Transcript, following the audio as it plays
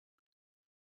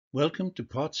Welcome to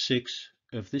part 6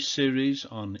 of this series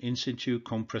on in-situ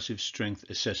compressive strength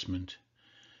assessment.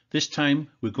 This time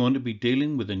we're going to be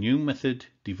dealing with a new method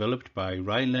developed by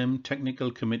RILEM Technical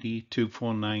Committee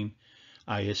 249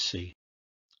 ISC.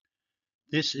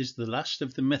 This is the last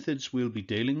of the methods we'll be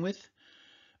dealing with,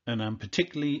 and I'm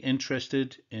particularly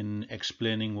interested in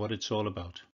explaining what it's all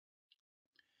about.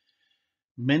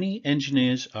 Many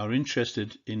engineers are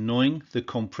interested in knowing the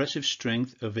compressive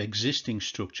strength of existing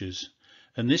structures,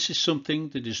 and this is something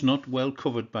that is not well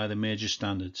covered by the major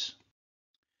standards.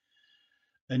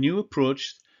 A new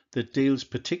approach that deals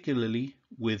particularly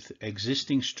with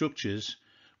existing structures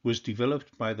was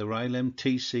developed by the RILEM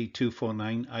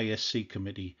TC-249 ISC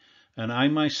committee, and I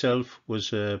myself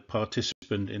was a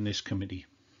participant in this committee.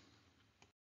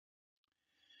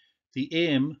 The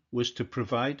aim was to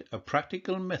provide a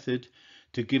practical method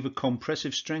to give a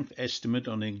compressive strength estimate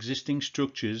on existing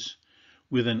structures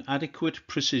with an adequate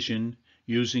precision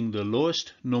using the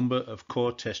lowest number of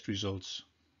core test results.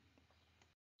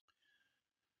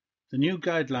 The new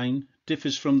guideline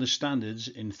differs from the standards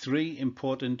in three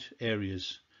important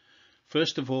areas.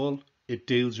 First of all, it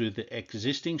deals with the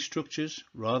existing structures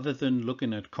rather than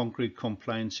looking at concrete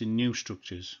compliance in new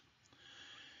structures.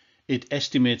 It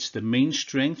estimates the mean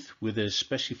strength with a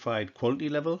specified quality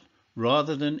level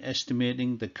rather than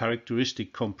estimating the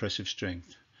characteristic compressive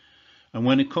strength. And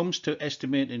when it comes to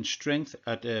estimating strength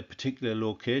at a particular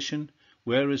location,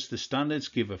 whereas the standards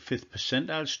give a 5th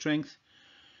percentile strength,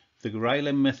 the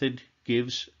RILEM method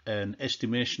gives an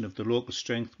estimation of the local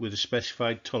strength with a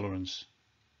specified tolerance.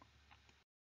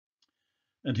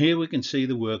 And here we can see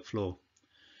the workflow.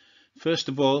 First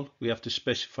of all, we have to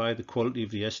specify the quality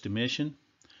of the estimation.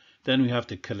 Then we have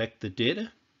to collect the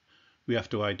data. We have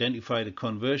to identify the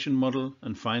conversion model,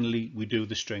 and finally we do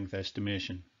the strength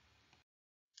estimation.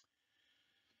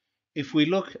 If we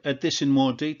look at this in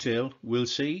more detail, we'll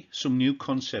see some new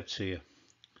concepts here.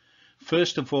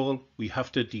 First of all, we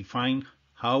have to define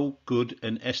how good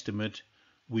an estimate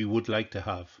we would like to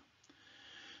have.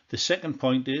 The second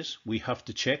point is we have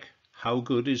to check how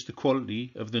good is the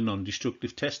quality of the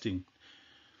non-destructive testing.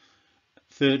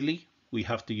 Thirdly, we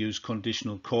have to use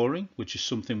conditional coring, which is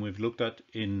something we've looked at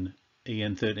in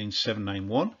EN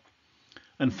 13791.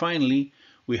 And finally,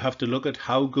 we have to look at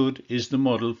how good is the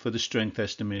model for the strength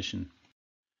estimation.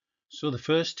 So the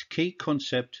first key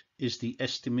concept is the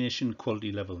estimation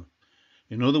quality level.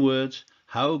 In other words,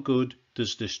 how good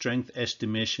does the strength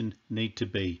estimation need to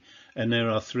be? And there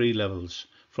are three levels,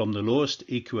 from the lowest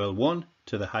EQL1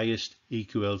 to the highest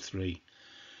EQL3.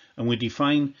 And we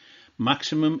define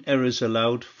maximum errors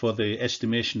allowed for the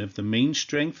estimation of the mean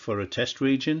strength for a test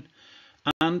region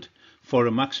and for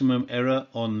a maximum error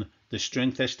on the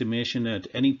strength estimation at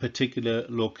any particular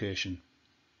location.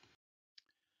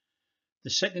 The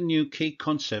second new key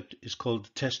concept is called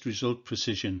test result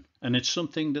precision, and it's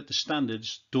something that the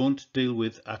standards don't deal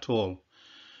with at all.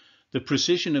 The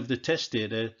precision of the test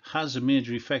data has a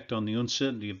major effect on the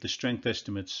uncertainty of the strength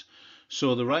estimates,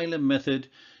 so the RILEM method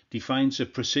defines a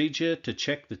procedure to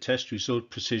check the test result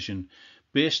precision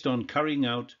based on carrying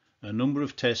out a number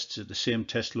of tests at the same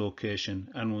test location,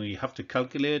 and we have to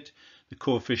calculate the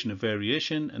coefficient of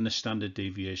variation and the standard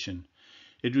deviation.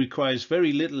 It requires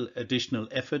very little additional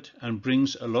effort and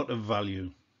brings a lot of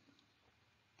value.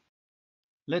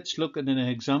 Let's look at an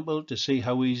example to see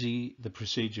how easy the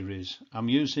procedure is. I'm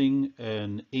using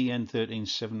an EN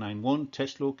 13791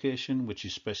 test location, which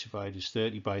is specified as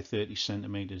 30 by 30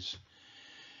 centimeters.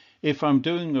 If I'm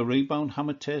doing a rebound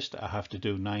hammer test, I have to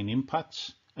do 9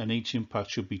 impacts, and each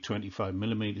impact should be 25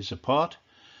 millimeters apart.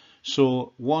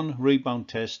 So one rebound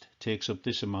test takes up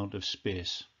this amount of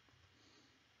space.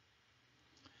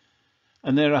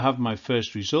 And there I have my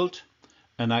first result,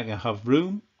 and I can have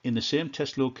room in the same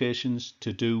test locations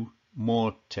to do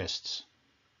more tests.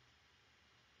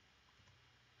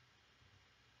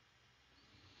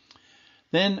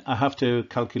 Then I have to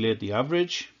calculate the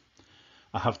average.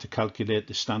 I have to calculate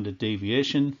the standard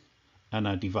deviation, and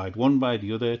I divide one by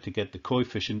the other to get the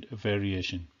coefficient of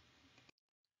variation.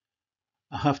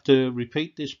 I have to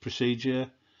repeat this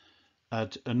procedure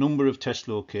at a number of test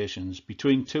locations.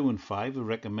 Between 2 and 5 are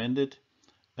recommended,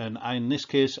 and in this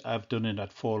case I've done it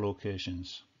at 4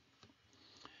 locations.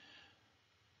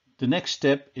 The next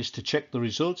step is to check the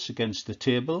results against the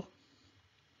table,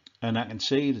 and I can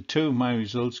see that 2 of my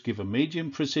results give a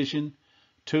medium precision,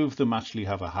 2 of them actually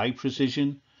have a high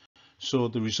precision, so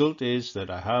the result is that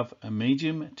I have a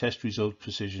medium test result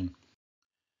precision.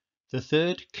 The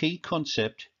third key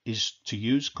concept is to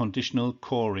use conditional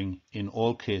coring in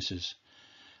all cases.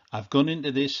 I've gone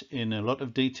into this in a lot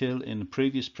of detail in the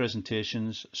previous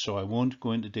presentations, so I won't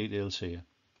go into details here.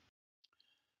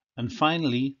 And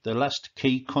finally, the last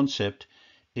key concept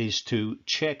is to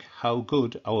check how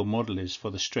good our model is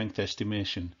for the strength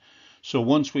estimation. So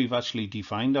once we've actually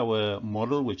defined our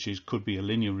model, which could be a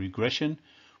linear regression,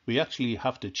 we actually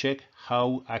have to check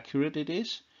how accurate it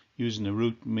is using the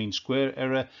root mean square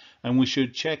error, and we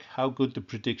should check how good the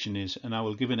prediction is, and I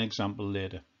will give an example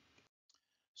later.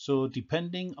 So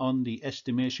depending on the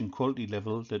estimation quality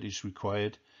level that is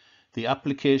required, the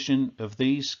application of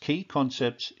these key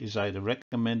concepts is either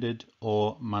recommended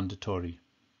or mandatory.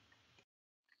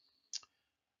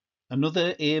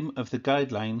 Another aim of the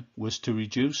guideline was to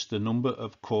reduce the number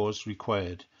of cores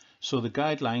required. So the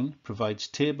guideline provides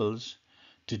tables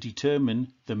to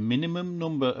determine the minimum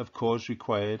number of cores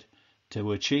required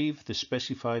to achieve the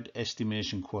specified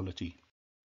estimation quality.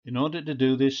 In order to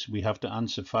do this, we have to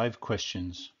answer 5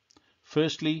 questions.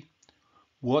 Firstly,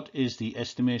 what is the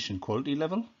estimation quality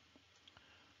level?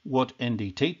 What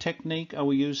NDT technique are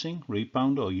we using,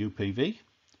 rebound or UPV?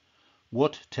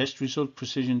 What test result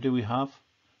precision do we have?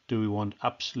 Do we want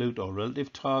absolute or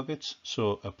relative targets,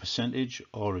 so a percentage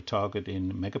or a target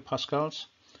in megapascals?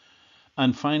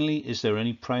 And finally, is there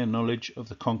any prior knowledge of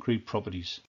the concrete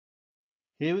properties?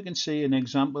 Here we can see an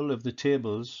example of the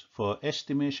tables for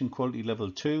estimation quality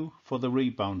level 2 for the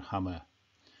rebound hammer.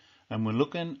 And we're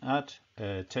looking at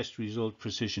test result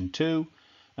precision 2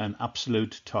 and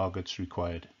absolute targets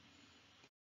required.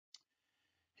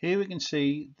 Here we can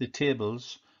see the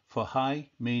tables for high,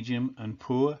 medium and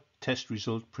poor test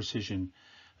result precision,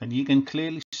 and you can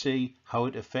clearly see how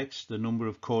it affects the number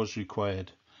of cores required.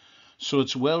 So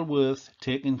it's well worth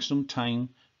taking some time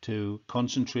to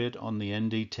concentrate on the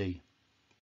NDT.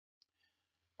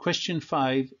 Question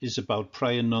 5 is about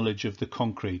prior knowledge of the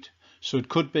concrete. So it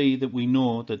could be that we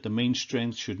know that the mean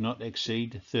strength should not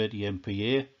exceed 30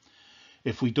 MPa.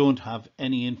 If we don't have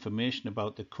any information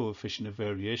about the coefficient of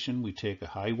variation, we take a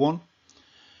high one.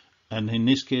 And in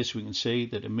this case, we can see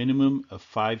that a minimum of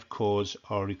 5 cores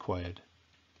are required.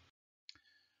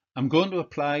 I'm going to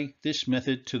apply this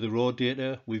method to the raw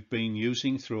data we've been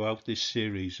using throughout this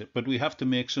series, but we have to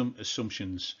make some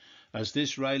assumptions, as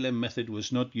this RILEM method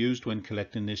was not used when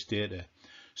collecting this data.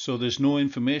 So there's no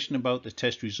information about the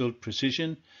test result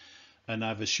precision, and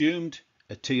I've assumed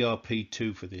a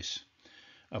TRP2 for this.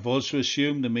 I've also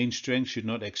assumed the mean strength should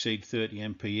not exceed 30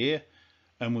 MPa,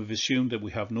 and we've assumed that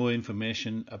we have no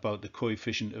information about the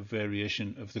coefficient of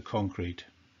variation of the concrete.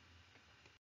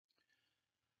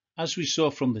 As we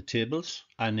saw from the tables,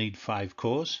 I need 5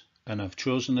 cores, and I've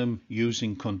chosen them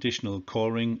using conditional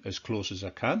coring as close as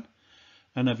I can,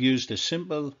 and I've used a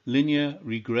simple linear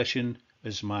regression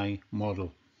as my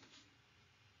model.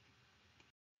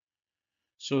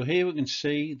 So here we can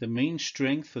see the mean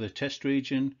strength for the test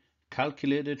region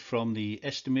calculated from the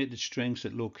estimated strengths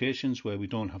at locations where we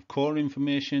don't have core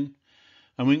information,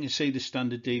 and we can see the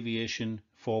standard deviation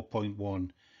 4.1.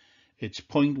 It's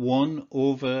 0.1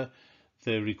 over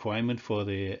the requirement for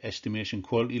the estimation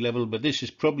quality level, but this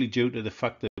is probably due to the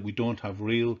fact that we don't have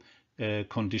real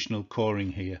conditional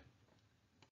coring here.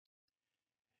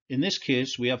 In this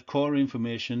case, we have core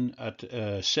information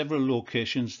at several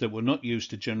locations that were not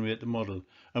used to generate the model,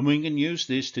 and we can use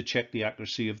this to check the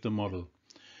accuracy of the model.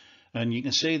 And you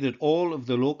can see that all of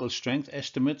the local strength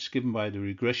estimates given by the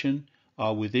regression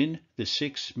are within the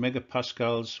 6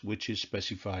 megapascals which is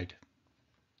specified.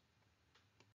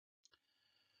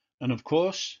 And of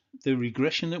course, the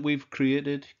regression that we've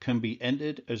created can be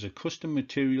entered as a custom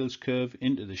materials curve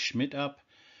into the Schmidt app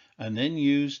and then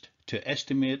used to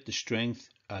estimate the strength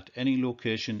at any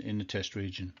location in the test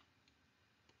region.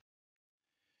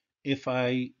 If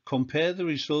I compare the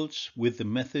results with the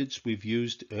methods we've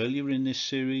used earlier in this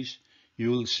series,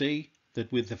 you will see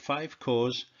that with the 5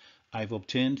 cores, I've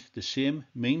obtained the same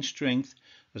mean strength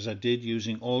as I did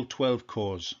using all 12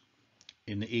 cores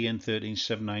in the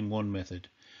EN13791 method.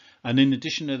 And in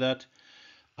addition to that,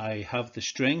 I have the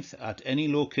strength at any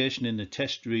location in the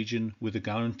test region with a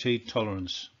guaranteed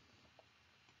tolerance.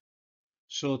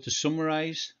 So to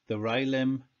summarize the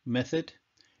RILEM method,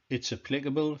 it's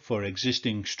applicable for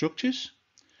existing structures.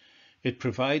 It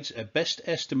provides a best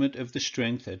estimate of the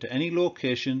strength at any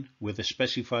location with a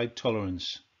specified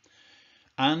tolerance.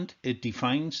 And it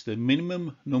defines the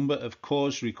minimum number of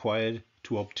cores required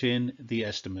to obtain the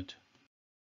estimate.